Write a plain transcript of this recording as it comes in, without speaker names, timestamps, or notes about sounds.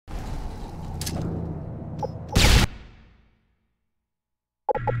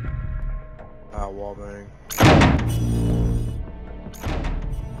Wallbang.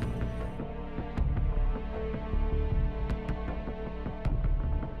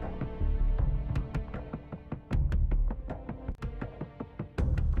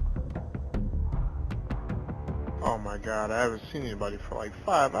 Oh my god, I haven't seen anybody for like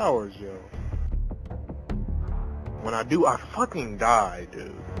 5 hours, yo. When I do, I fucking die,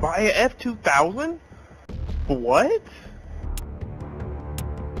 dude. By a F2000? What?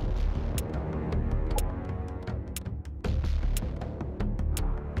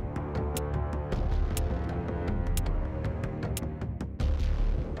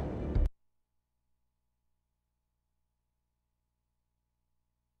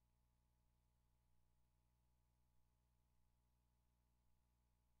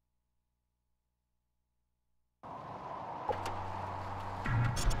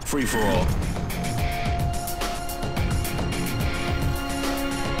 Free for all.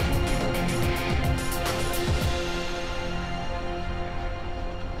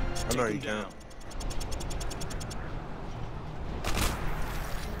 I know you can.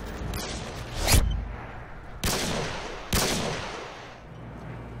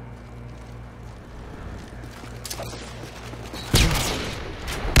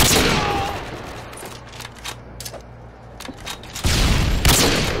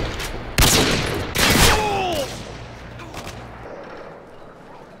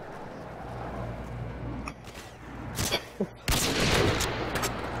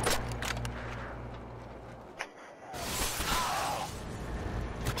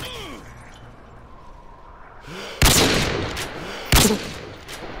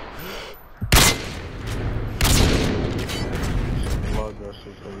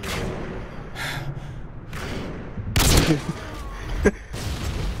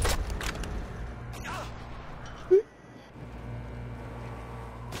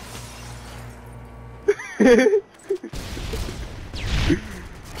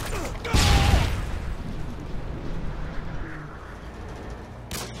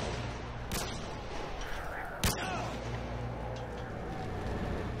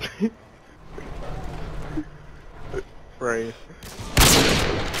 Right.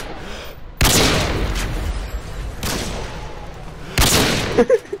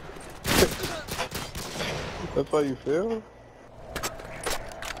 That's how you feel?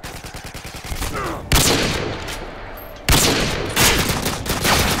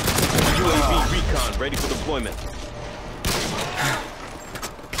 UAV recon ready for deployment.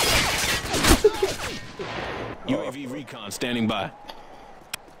 UAV recon standing by.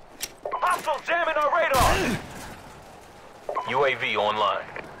 Hostile jamming our radar! UAV online.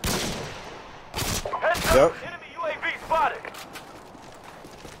 Heads up! Yep. Enemy UAV spotted!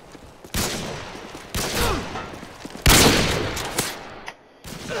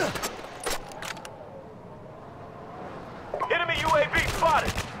 Enemy UAV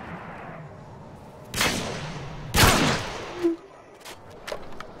spotted!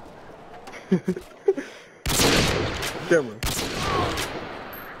 Camera.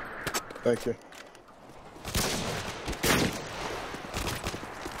 Thank you.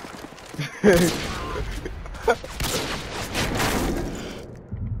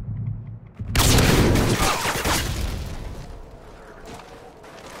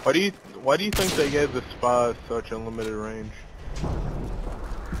 Why do you think they gave the spies such unlimited range?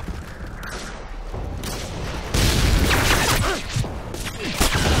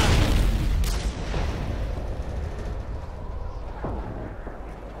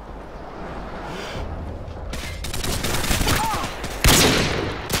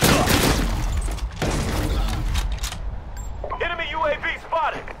 Enemy UAV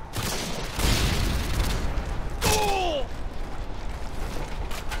spotted!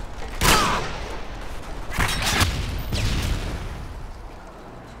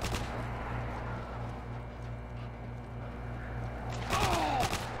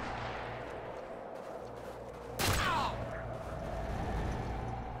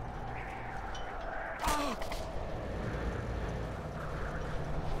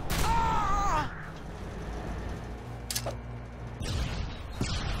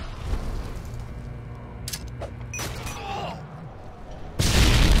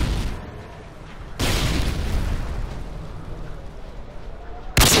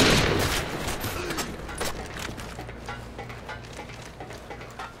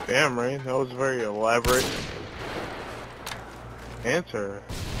 Damn, Rain, that was a very elaborate answer.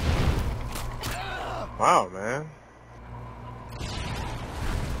 Wow, man.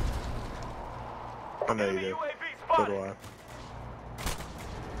 I know you do. So do I.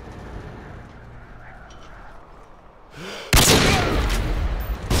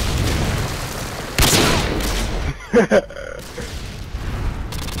 UAV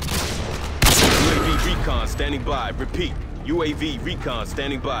recon standing by. Repeat. UAV recon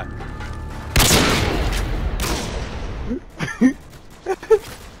standing by.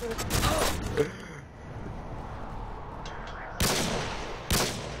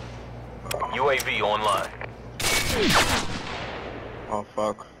 UAV online. Oh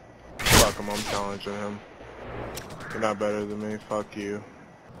fuck. Fuck him, I'm challenging him. You're not better than me, fuck you.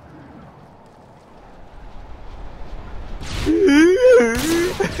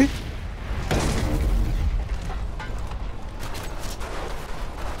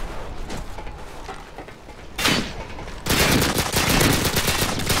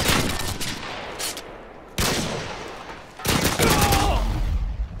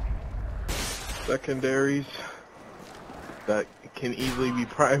 Secondaries that can easily be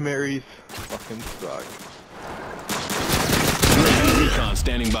primaries fucking suck. UAV recon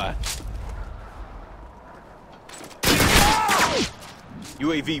standing by.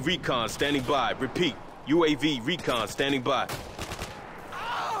 UAV recon standing by. Repeat. UAV recon standing by.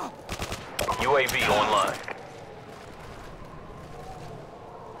 UAV online.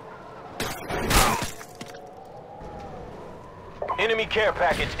 Enemy care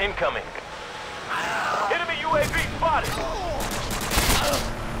package incoming. Enemy UAV spotted.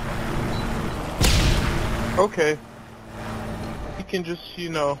 Okay. He can just, you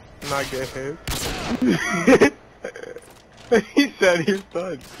know, not get hit. He said he's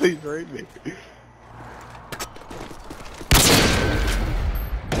done. Please rate me.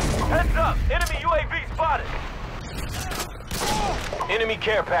 Heads up! Enemy UAV spotted. Enemy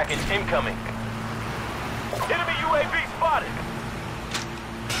care package incoming. Enemy UAV spotted.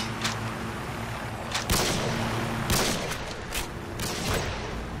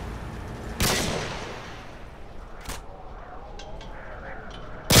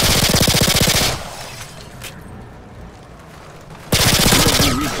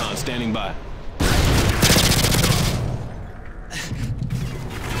 UAV recon standing by.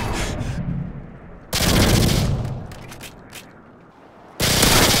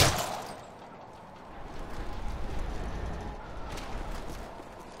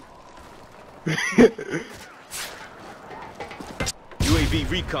 UAV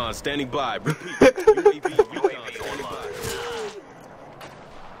recon standing by. Repeat. UAV online.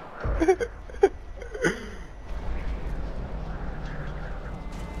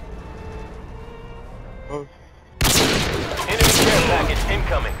 Oh. Enemy care package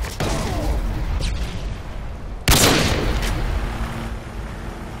incoming.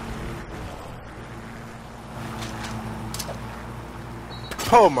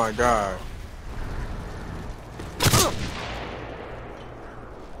 Oh my god.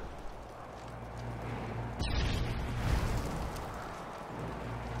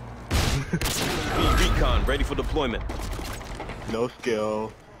 Recon ready for deployment. No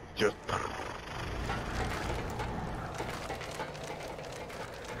skill. Just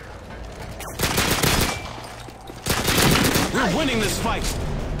We're winning this fight.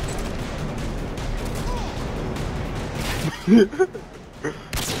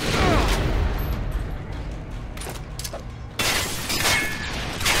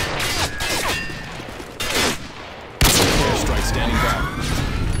 Airstrike standing by.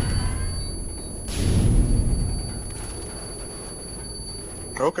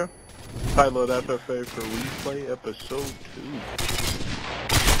 okay. Title of FFA for replay episode 2.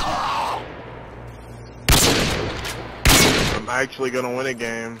 I'm actually gonna win a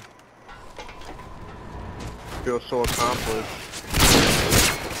game. Feel so accomplished.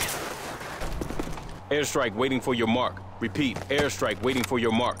 Airstrike waiting for your mark. Repeat. Airstrike waiting for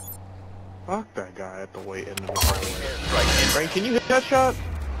your mark. Fuck that guy at the way end of the hallway. Frank, can you hit that shot?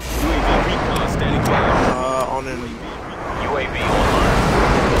 UAV recon standing by. On an UAV online.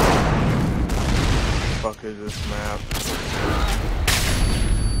 fuck is this map?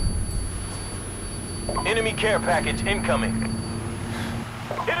 Enemy care package incoming.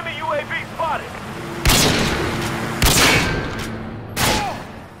 Enemy UAV spotted.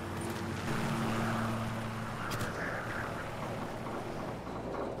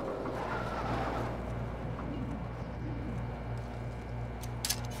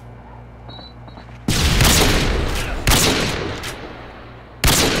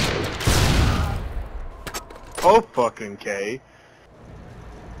 Oh fucking K.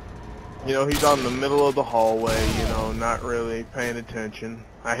 You know, he's on the middle of the hallway, you know, not really paying attention.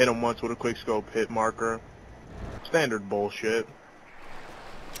 I hit him once with a quick scope hit marker. Standard bullshit.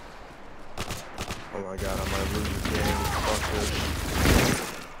 Oh my god, I might lose this game. Fuck this.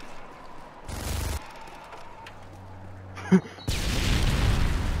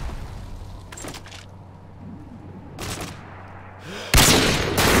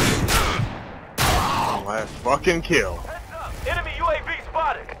 fucking kill. Heads up! Enemy UAV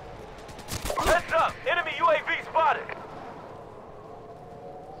spotted! Heads up! Enemy UAV spotted!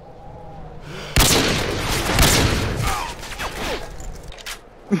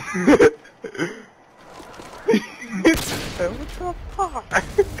 What the fuck?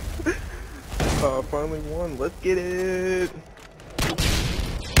 Finally won. Let's get it.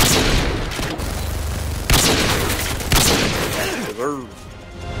 Deserved.